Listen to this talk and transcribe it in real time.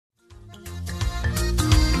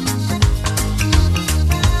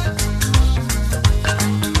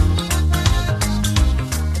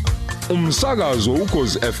Umsakazo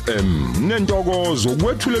ukhozi FM nentokozo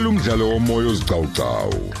kwethulela umdlalo womoya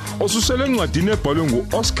ozicawucawu. Osusele encwadini ebhalwe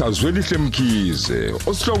nguOscar Zwelihle Mkhize,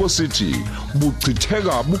 osihloko sithi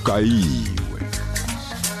Buchithekia Bugayiwe.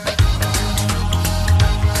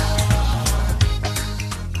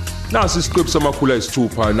 Nasi isiqephu samakhulu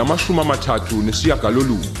ayisithupha namashumi amathathu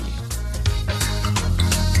nesishiyagalolunye.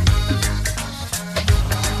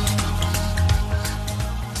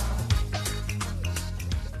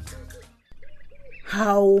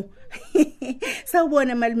 Hawu.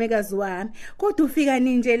 Sawubona malumekazi wami. Kodwa ufika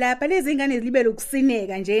ninje lapha lezi ingane zilibe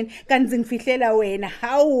lokusineka nje kanti zingifihlela wena.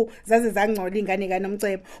 Hawu, zaze zangcola ingane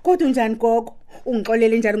kaNomcebo. Kodwa unjani gogo?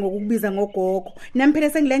 Ungixolele njalo ngokukubiza ngogogo. Nami phela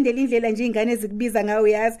sengilandela indlela nje ingane ezikubiza ngayo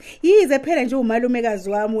yazi. Yize phela nje umalumekazi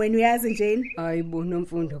wami wena uyazi nje. Hayibo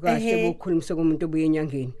Nomfundo kahle bokukhulumisa komuntu obuye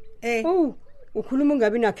enyangeni. Ukhuluma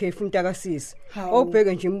ungabi nakhefu umntakasisi.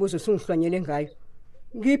 Awubheke nje imibuzo sungihlwanyele ngayo.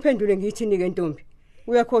 Ngiyiphendule ngithi nike ntombi.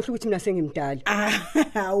 Uyakhohle ukuthi mina sengimdala.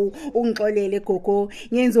 Hawu, ungixolele gogo.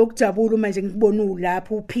 Ngenza ukujabula manje ngikubona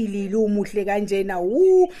ulapha uphilile umuhle kanjena.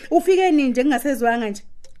 Ufike nini nje ngingasezwanga nje?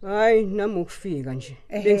 Hayi, nami ukufika nje.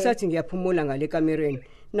 Bengisathi ngiyaphumula ngale kamereni.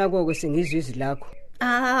 Nako-ke sengizwe izwi lakho.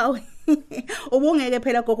 Ubungeke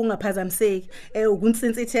phela gogo ungaphazamiseki.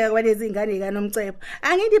 Ukunsinsitheka kwalezi ingane kaNomcebo.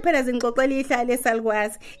 Angithi phela zingixoxela ihlale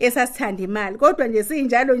esalikwazi esasithanda imali. Kodwa nje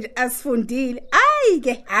sinjalo nje asifundile.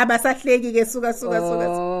 Ayike abasahleki ke suka.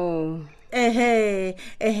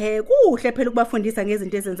 Kuhle phela ukubafundisa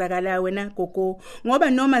ngezinto ezenzakalayo wena gogo. Ngoba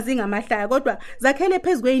noma zingamahlaya kodwa zakhele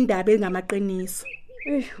phezulu kweindaba engamaqiniso.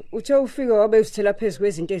 Uthe ufika wabe usithela phezulu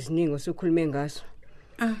kwezinto eziningi osukhulume ngazo.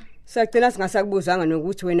 Sacela singasakubuzanga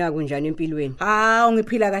nokuthi wena kunjani empilweni.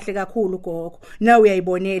 Ungiphila kahle kakhulu gogo. Nawe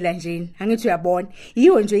uyayibonela nje. Angithi uyabona.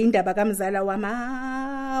 Yiwo nje indaba kaMzala wami.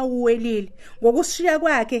 Uwelile. Ngokushiya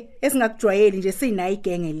kwakhe esingakujwayeli nje sinayi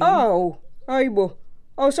igenge lini. Hayibo.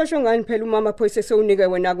 Awusasho ngani phela umama phoyise sewunike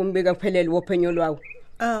wena kumbeka kuphelele wophenyo lwawo.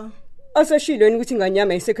 Aseshilweni ukuthi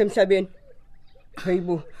inganyama isekho emhlabeni.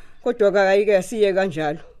 Hayibo. Kodwa akayike asiye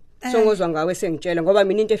kanjalo. Songozwa ngawe sengitshela ngoba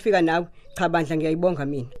mina into efika nawe cha bandla ngiyayibonga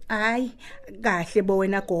mina. Hayi kahle bo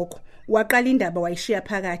wena gogo. Waqala indaba wayishiya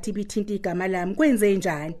phakathi ibithinta igama lami. Kwenze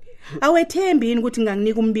njani? Awethembi yini ukuthi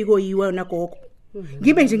nganginika umbiko yiwe wena gogo?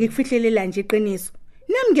 Ngibe nje ngikufihlelela nje iqiniso.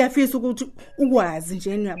 Nami ngiyafisa ukuthi ukwazi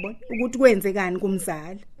nje uyabona ukuthi kwenzekani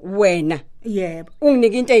kumzali. Wena? Yebo.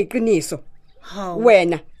 Unginike into eyiqiniso.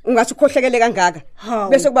 Wena ungathi ukhohlekele kangaka.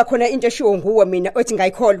 Bese kuba khona into eshiwo nguwe mina othi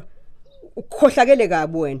ngayikholwa. Ukhohlakele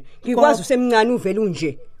kabi wena. Ngikwazi usemncane uvela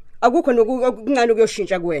unje. Akukho nokuncane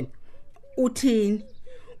ukuyoshintsha kuwena. Uthini?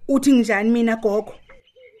 Uthi njani mina gogo?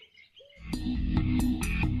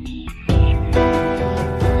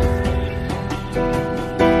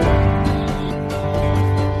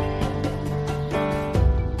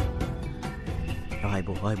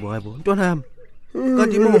 Hayibo. Ntwana yami.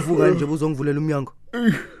 Kanti imuvuka nje uzongivulela umnyango.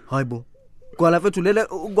 Hayibo. Kwala mfethu lele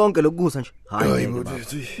konke lokukusa nje. Hayibo.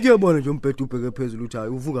 Ngiyabona nje umbhedo ubheke phezulu uthi hayi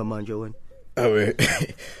uvuka manje wena.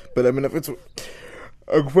 Phela mina mfethu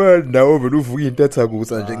akufani nawe vele uvuka into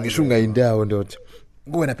ethakusa nje ngisho ungayindawo ndoda.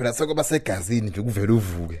 Kuwena phela sokuba segazini nje kuvela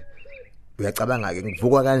uvuke. Uyacabanga ke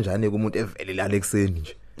ngivuka kanjani kumuntu evelelala ekseni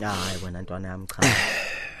nje. Hayi wena ntwana yami cha.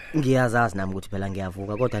 Ngiyazazi nami ukuthi phela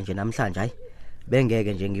ngiyavuka kodwa nje namhlanje hayi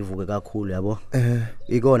bengeke nje ngivuke kakhulu yabo.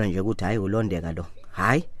 Ikona nje ukuthi hayi ulondeka lo.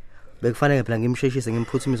 Hayi bekufanele phela ngimsheshise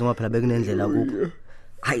ngimphuthumise ngoba phela bekunendlela kubo.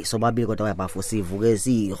 Hayi sobabili kodwa uyabafu sivuke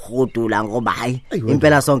sihudula ngoba hayi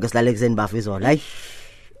impela sonke silale kuseni bafizola hayi.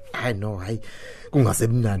 Hayi no hayi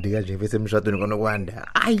kungasemnandi kanje bese emshadweni konokwanda.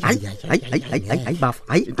 Hayi bafu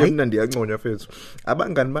hayi into emnandi yanconywa mfethu.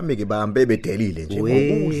 Abangani bami ke bahambe bedelile nje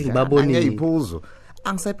ngokuhle babonile ngiyiphuzo.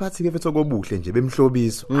 Angisayiphathi ke mfethu kobuhle nje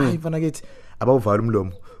bemhlobiso. Hayi mfana kethi abawuvala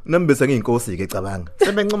umlomo. Nami bese ngiyinkosi ke cabanga.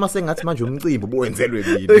 Sebencoma sengathi manje umcimbi ubuwenzelwe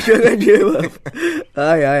mina. Usho kanje bafu.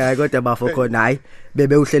 Hayi kodwa bafu khona hayi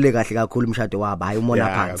bebe uhlele kahle kakhulu umshado wabo hayi umona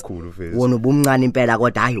phansi. Wona ubumncane impela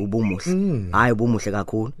kodwa hayi ubumuhle. Hayi ubumuhle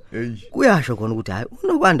kakhulu. Kuyasho khona ukuthi hayi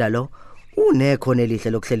unokwanda lo unekhono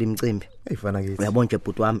elihle lokuhlela imicimbi. Eyifana kethi. Uyabona nje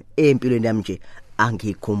bhuti wami empilweni yami nje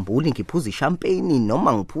angikhumbuli ngiphuza ichampagne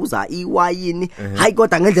noma ngiphuza iwayini. Hayi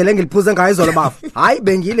kodwa ngendlela engiliphuza ngayo izolo bafu. Hayi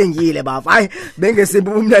bengile bafu. Hayi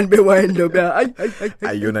bengesimba umnandi bewayini lo.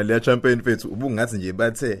 Ayona le champagne mfethu ubungathi nje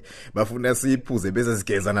bathe bafuna siphuze bese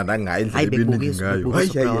sigezana nangayo indlela ebiningi ngayo.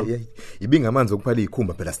 Hayi ibingamanzi okuphala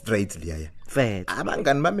ikhumba phela straight liyaya. Fethu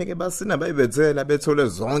abangani bami ke basina bayibethela bethole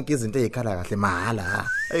zonke izinto ezikhala kahle mahala.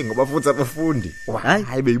 Hey ngoba futhi abafundi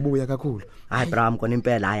hayi beyibuya kakhulu. Hayi Bram kona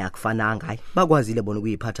impela hayi akufananga hayi bakwazile bona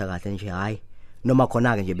ukuyiphatha kahle nje hayi noma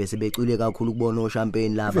khona ke nje bese becule kakhulu kubona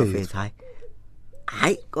ochampagne lava mfethu hayi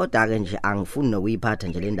Hayi kodwa ke nje angifuni nokuyiphatha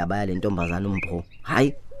nje le ndaba yale ntombazana uMpho.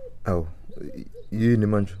 Hayi. Awu. Yini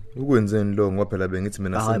manje? Ukwenzeni lo ngoba phela bengithi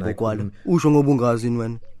mina sena ikhwala. Usho ngoba ungazini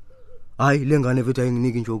wena. Hayi lengane mfethu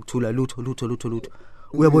ayinginiki nje ukuthula lutho.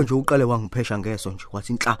 Uyabona nje uqale wangiphesha ngeso nje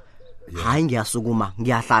wathi inhla. Hayi ngiyasukuma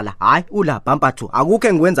ngiyahlala. Hayi ula bumper 2 akukho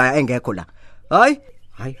engikwenzayo engekho la. Hayi.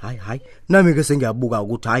 Nami ke sengiyabuka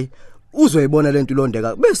ukuthi hayi uzoyibona lento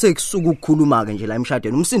ilondeka bese kusuka ukukhuluma ke nje la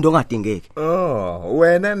emshadweni umsindo ongadingeki. Oh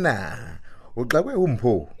wena na. Uxakwe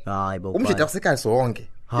uMpho. Hayi bo. Umshado akusekhaya sonke.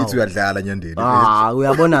 Ithi uyadlala nyandeni.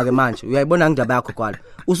 Uyabona ke manje. Uyayibona ngindaba yakho kwala.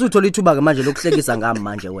 Usuthola ithuba ke manje lokuhlekisa ngami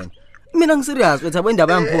manje wena. Mina ngiserious wethu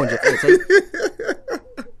abendaba yaMpho nje futhi.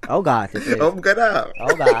 Awukahle futhi. Awumkana.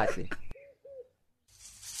 Awukahle.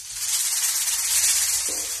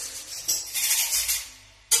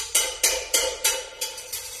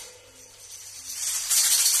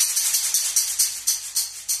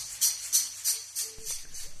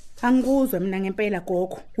 Angikuzwe mina ngempela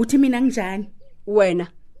gogo. Uthi mina nginjani? Wena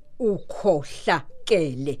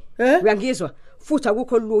ukhohlakele. Uyangizwa? Futhi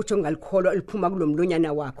akukho lutho ngalikholwa eliphuma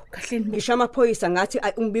kulomlonyana wakho. Ngisho amaphoyisa ngathi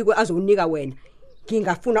umbiko azowunika wena.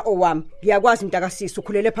 Ngingafuna owami. Ngiyakwazi mntakasisi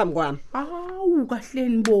ukhulele phambi kwami. Awu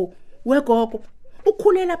kahleni bo. Wegogo.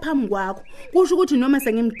 Ukhulela phambi kwakho. Kusho ukuthi noma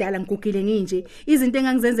sengimdala ngigugile nginje, izinto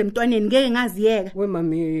engangizenza emntwaneni ngeke ngaziyeka. We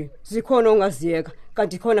mami, zikhona ongaziyeka,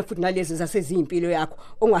 kanti khona futhi nalezi zasezimpilo yakho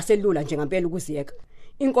ongaselula nje ngempela ukuziyeka.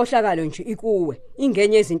 Inkohlakalo nje ikuwe,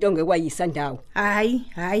 ingenye izinto ongekwayisa ndawo. Hayi,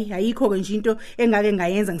 ayikho ke nje into engake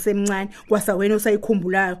ngayenza ngisemncane, kwasa wena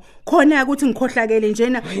usayikhumbulayo. Khona ukuthi ngikhohlakele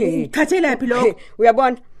njena, thathela yaphi lokho?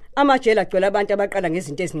 Uyabona? Amajele agcwele abantu abaqala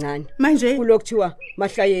ngezinto ezincane. Manje kulokuthiwa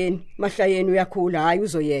mahlayeni uyakhula hayi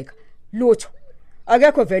uzoyeka. Lutho.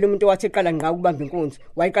 Akekho vele umuntu owathi eqala ngqa ukubamba inkunzi,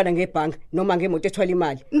 wayiqala ngebhanki noma ngemoto ethwala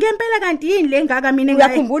imali. Ngempela kanti yini le ngaka mina ngaye?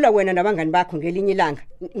 Uyakhumbula wena nabangani bakho ngelinye ilanga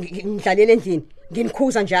ngidlalela endlini,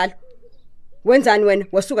 nginikhuza njalo. Wenzani wena?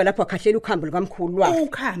 Wasuka lapho akhahlela ukhambo lukamkhulu lwakhe.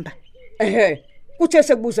 Ukhamba. Kuthe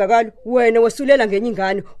sekubuzakala wena wasulela ngenye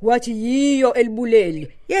ingane wathi yiyo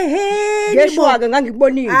elibuleli. Yeshwa ke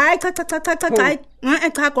ngangikubonile. Hayi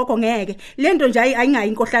cha gogo ngeke. Lento nje ayingayi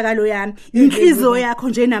inkohlakalo yami. Inhliziyo yakho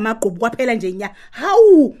nje namagqubu kwaphela nje nya.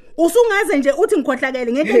 Hawu usungaze nje uthi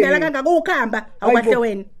ngikhohlakele ngeke ngala kangaka ukukhamba awukahle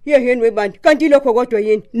wena. Yeheni webantu kanti lokho kodwa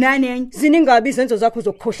yini? Nani enye? Ziningabi izenzo zakho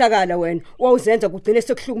zokukhohlakala wena. Wawuzenza kugcine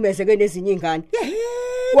sekuhlukumezeke nezinye ingane.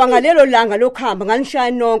 Wangalelo langa lokuhamba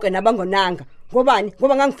nganishaya nonke nabangonanga. Ngobani?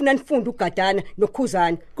 Ngoba ngangifuna nifunde ugadana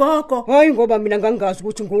nokukhuzana. Gogo. Hayi ngoba mina ngangazi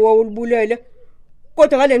ukuthi nguwe ulibulele.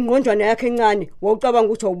 Kodwa ngale ngqonjwana yakhe encane wawucabanga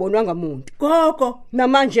ukuthi awubonwanga umuntu. Gogo.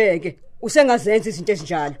 Namanje ke usengazenza izinto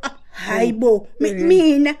ezinjalo. Hayibo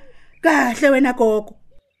mina kahle wena gogo.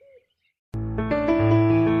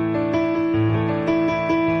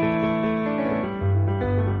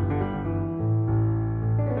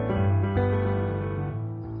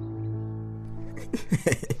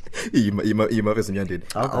 Ima fezinyandeni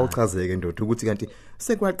awuchazeke ndoda ukuthi kanti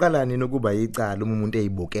sekwaqalani nokuba yicala umuntu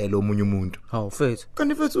eyibukela omunye umuntu. Hawu fethu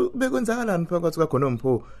kanti fethu bekwenzakalani phakathi kwakho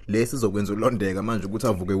noMpho lesi sizokwenza ulondeka manje ukuthi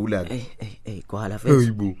avuke ulaka. Kwala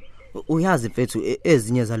fethu uyazi fethu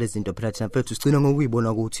ezinye zalezi zinto phela thina fethu sigcina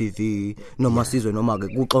ngokuyibona ku TV noma sizwe noma ke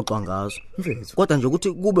kuxoxwa ngazo. Kodwa nje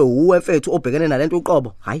ukuthi kube uwe fethu obhekene nalento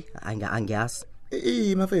uqobo hayi angiyazi.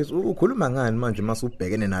 Mafethu ukhuluma ngani manje mase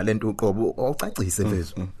ubhekene nalento uqobo awucacise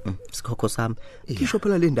fethu. Sikhokho sami ngisho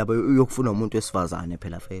phela le ndaba yokufuna umuntu wesifazane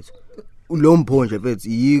phela fethu. Lo Mpho nje fethu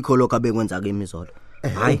yikho lokho abekwenza kimi izolo.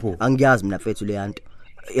 Hayi angiyazi mina fethu le yanto.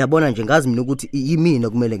 Yabona nje ngazi mina ukuthi yimina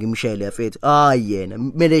kumele ngimshele yafethu. Yena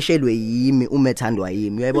kumele eshelwe yimi umethandwa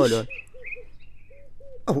yimi uyayibona lo.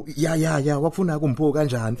 Ya wafuna kuMpho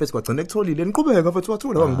kanjani fethu kwagcina ekutholile niqhubeka fethu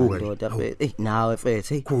wathula wangibuka ndoda fethu nawe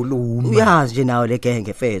fethu khuluma uyazi nje nawe le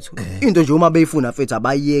genge fethu into nje uma beyifuna fethu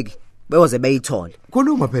abayiyeki beyoze beyithole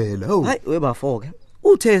khuluma phela hayi webafoke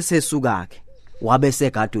uthe sesukakhe wabe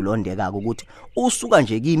segada ulondeka ukuthi usuka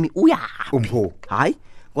nje kimi uyaphi uMpho hayi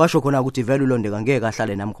kwasho khona ukuthi vele ulondeka ngeke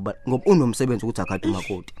ahlale nami ngoba unomsebenzi ukuthi akade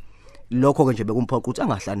umakoti lokho ke nje bekumphoqa ukuthi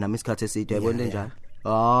angahlali nami isikhathi eside yabona njalo.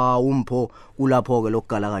 uMpho kulapho ke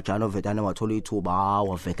lokugala kajana ovetane wathola ithuba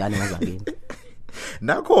wavetane ngazakini.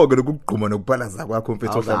 Nakho ke lokugquma nokuphalaza kwakho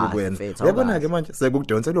mfethu ohlala ukwenza. Yabona ke manje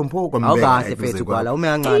sekukudonsela uMpho kwambeka. Awukahle fethu kwala uma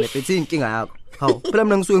yancane fethu inkinga yakho. Hawu phela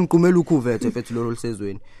mina ngisuke ngigqumela ukhuvethe fethu lolo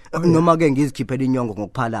lisezweni. Noma ke ngizikhiphela inyongo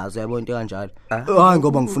ngokuphalaza yabona into kanjalo. Hayi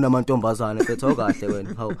ngoba ngifuna amantombazane fethu awukahle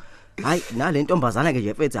wena. Hawu hayi nale ntombazana ke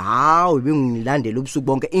nje fethu hawu ibingilandela ubusuku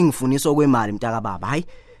bonke ingifuniso kwemali mntaka baba hayi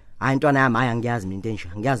intwana yami hayi angiyazi mina into enje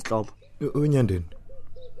ngiyazi hlobo unyandeni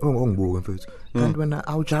ongibuke mfethu kanti wena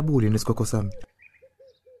awujabuli nesikhokho sami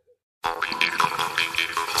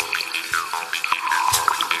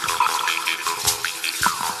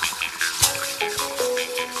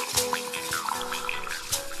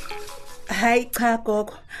Hayi cha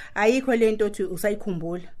gogo, ayikho lento othi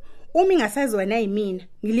usayikhumbula. Uma ingasazwana yimina,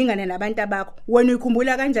 ngilingana nabantu abakho, wena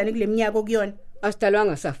uyikhumbula kanjani kuleminyaka okuyona?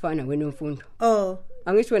 Asidalwanga safana wena mfundo.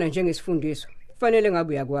 Angisho wena njengesifundiswa, kufanele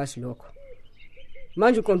ngabe uyakwazi lokho.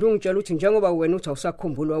 Manje uqonda ungitshela ukuthi njengoba wena uthi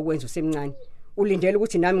awusakhumbula ukwenza usemncane, ulindele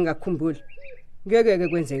ukuthi nami ngakukhumbula. Ngeke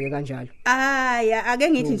kwenzeke kanjalo. Aya, ake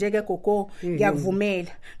ngithi nje ke gogo,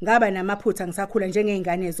 ngiyakuvumela. Ngaba namaphutha ngisakhula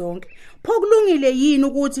njengeingane zonke. Pho kulungile yini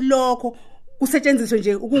ukuthi lokho kusetshenziswe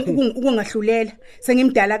nje ukungahlulela?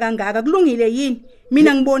 Sengimdala kangaka, kulungile yini?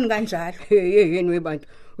 Mina ngiboni kanjalo. Yeni webantu.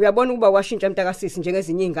 Uyabona ukuba washintsha mntakasisi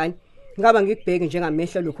njengezinye izingane. Ngaba ngikubheke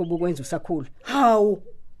njengamehlo lokho obukwenza usakhula. Hawu.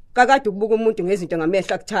 Kakade ukubuka umuntu ngezinto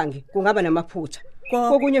ngamehlo akuthangi, kungaba namaphutha.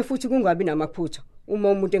 Kokunye futhi kungabi namaphutha uma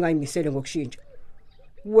umuntu engayimisele ngokushintsha.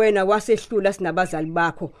 Wena wasehlula sinabazali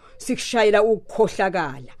bakho sikushayela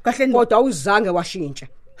ukukhohlakala, kodwa awuzange washintsha.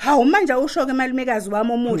 Hawu manje ushoke emalumekazi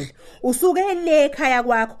wami omuhle. Usuke le ekhaya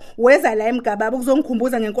kwakho, weza la emgababa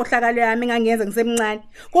ukuzongikhumbuza ngenkohlakalo yami engangenza ngisemncane.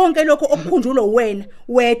 Konke lokho okukhunjulo wena,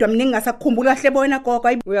 wedwa mina ngingasakukhumbula kahle bona gogo.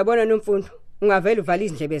 Uyabona nomfundo, ungavela uvale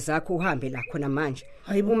izindlebe zakho uhambe la khona manje.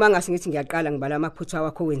 Uma ngase ngithi ngiyaqala ngibala amaphutha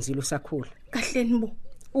wakho wenzile usakhula. Kahleni bo.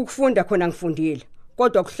 Ukufunda khona ngifundile,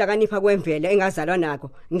 kodwa ukuhlakanipha kwemvelo engazalwa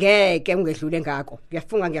nako ngeke ungedlule ngako.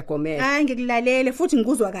 Ngiyafunga ngiyagomela. Hayi ngikulalele futhi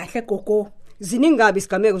ngikuzwa kahle gogo. Ziningabi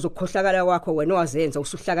isigameko zokukhohlakala kwakho wena owazenza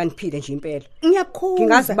usuhlakaniphile nje impela. Ngiyakhuza.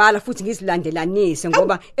 Ngingazibala futhi ngizilandelanise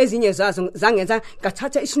ngoba ezinye zazo zangenza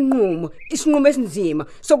ngathatha isinqumo esinzima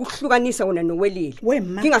sokuhlukanisa wena nowelile.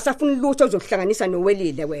 Ngingasafuni lutho ozokuhlanganisa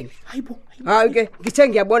nowelile wena. Hayibo. Hayi ke ngithe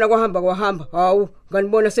ngiyabona kwahamba. Hawu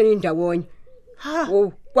nganibona senindawonye.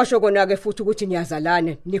 Oh, kwasho kona ke futhi ukuthi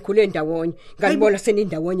niyazalana, nikhule ndawonye. Nganibona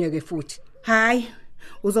senindawonye ke futhi. Hayi.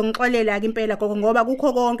 Uzongixolela ke impela gogo ngoba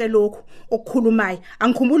kukho konke lokhu okukhulumayo.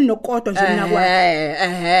 Angikhumbuli nokodwa nje mina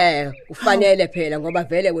kwakho. Ufanele phela ngoba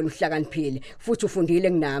vele wena uhlakaniphile futhi ufundile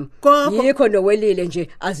kunami. Yikho nowelile nje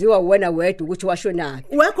aziwa wena wedwa ukuthi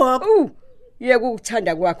washonaphi. Wegogo. Yeke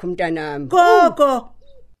ukuthanda kwakho umntanami. Gogo.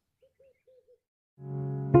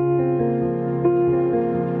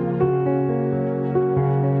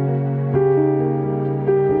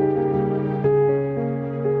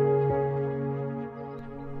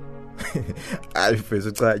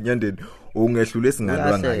 Ayifese cha nyandeni ungehlule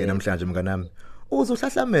esingalwanga ke namhlanje mnganami.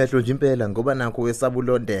 Uzohlahla amehlo nje impela ngoba nakho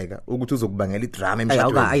wesabulondeka ukuthi uzokubangela idrama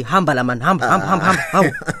emshadweni. Hayi hamba la man hamba.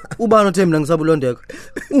 Hawu. Ubani othe mina ngisabulondeka?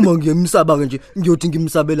 Uma ngiyemsaba ke nje ngiyothi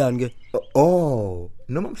ngimsabelani ke?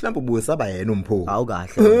 Noma mhlawumbe ubuwesaba yena umpho. Hawu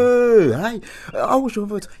kahle. Hayi awusho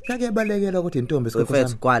mfowethu yakubalekela ukuthi intombi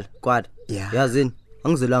esikhokhosana. Kwala. Yazini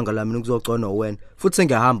angizelanga la mina ukuzogcona wena futhi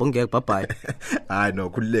sengiyahamba ngeke bye. Hayi no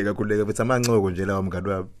khulileka futhi amancoko nje lawa mngani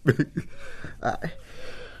wami.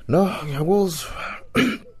 No ngiyakuzwa.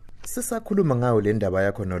 Sisakhuluma ngawe le ndaba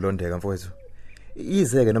yakho nolondeka mfowethu.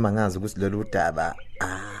 Izeke noma ngazi ukuthi lolu daba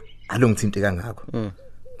alongithinti kangakho.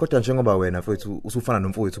 Kodwa njengoba wena mfowethu usufana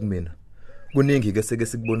nomfowethu kumina. Kuningi ke seke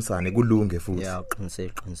sikubonisane kulunge futhi. Ya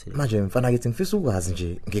qinisile. Manje mfana kithi ngifisa ukwazi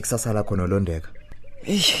nje ngekusasa lakho nolondeka.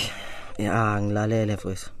 Ya ngilalele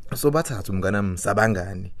mfowethu. So bathathu mnganami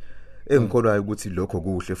sabangani. Engikholwayo ukuthi lokho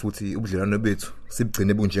kuhle futhi ubudlelwano bethu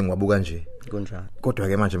sibugcine bunjengwabuka nje. Kunjalo. Kodwa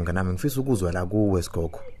ke manje mnganami ngifisa ukuzwa la kuwe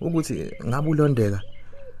sigogo ukuthi ngabe ulondeka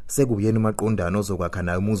sekuyena umaqondana ozokwakha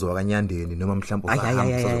naye umuzo wakanyandeni noma mhlawumbe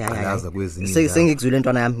uzahamza kwezinye. Sengikuzwile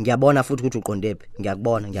intwana yami ngiyabona futhi ukuthi uqondephi.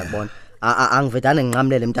 Ngiyakubona. Angivedane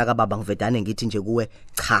nginqamlele mntaka baba ngivedane ngithi nje kuwe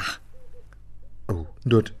cha.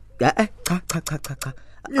 Ndoda. Cha.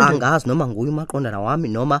 Angazi noma nguye umaqondana wami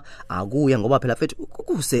noma akuye ngoba phela mfethu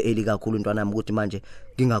kuse eli kakhulu intwana yami ukuthi manje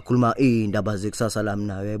ngingakhuluma indaba zekusasa lami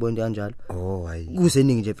nawe yayibona kanjalo. Hayi.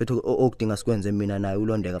 Kuseningi nje mfethu okudinga sikwenze mina naye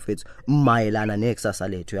ulondeka mfethu mayelana nekusasa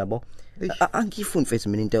lethu yabo. Angifuni mfethu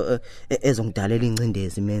mina into ezongidalela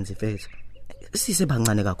incindezi menze mfethu. Sise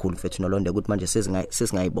bancane kakhulu mfethu nolondeka ukuthi manje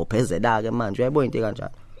sesingayibophezela ke manje uyayibona into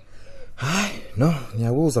kanjalo. Hayi no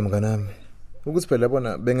ngiyakuzwa mnganami. Ukuthi phela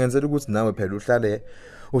bona bengenzela ukuthi nawe phela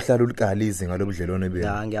uhlala ulikali izinga lobudlelwane benu.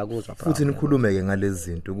 Ya ngiyakuzwa futhi nikhulume ke ngalezi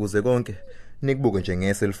zinto ukuze konke nikubuke nje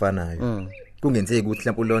ngese elifanayo. Kungenzeki ukuthi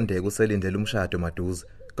mhlawumbe ulondeke uselindele umshado maduze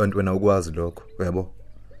kanti wena ukwazi lokho uyabo.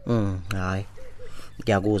 Hayi.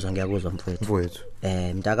 Ngiyakuzwa mfowethu.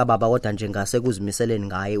 Mntaka baba kodwa nje ngase kuzimiseleni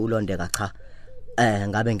ngaye ulondeka cha.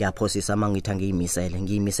 Ngabe ngiyaphosisa mangithi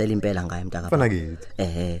ngiyimisela impela ngaye mntaka baba. Fana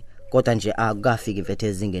kithi. Kodwa nje akukafiki mfethu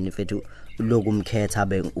ezingeni mfethu lokumkhetha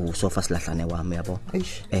abe usofa silahlane wami yabo.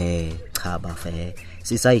 Cha bafe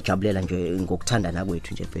sisayijabulela nje ngokuthandana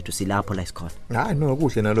kwethu nje mfethu silapho la isikhona. Hayi no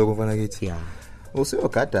kuhle naloko mfana kithi. Ya.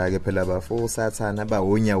 Usiyogada ke phela bafo sathana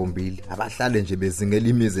abahonyawo mbili abahlale nje bezingela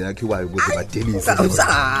imizi yakhiwayo ukuze badelise.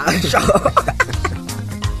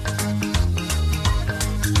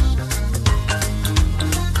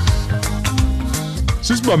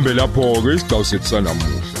 Sisibambe lapho ke isiqhawu sethu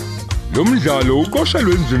sanamuhla. Lo mdlalo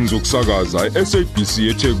uqoshelwe endlini zokusakaza eSABC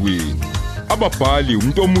eThekwini. Ababhali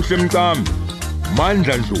umuntu omuhle Mcambi,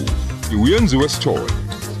 Mandla Ndlovu, uyenziwe Sithole.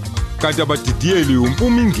 Kanti abadidiyeli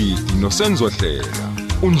uMpumi Ngidi noSenzo Hlela,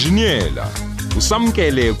 Unjiniyela,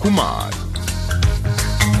 uSamkele Khumalo.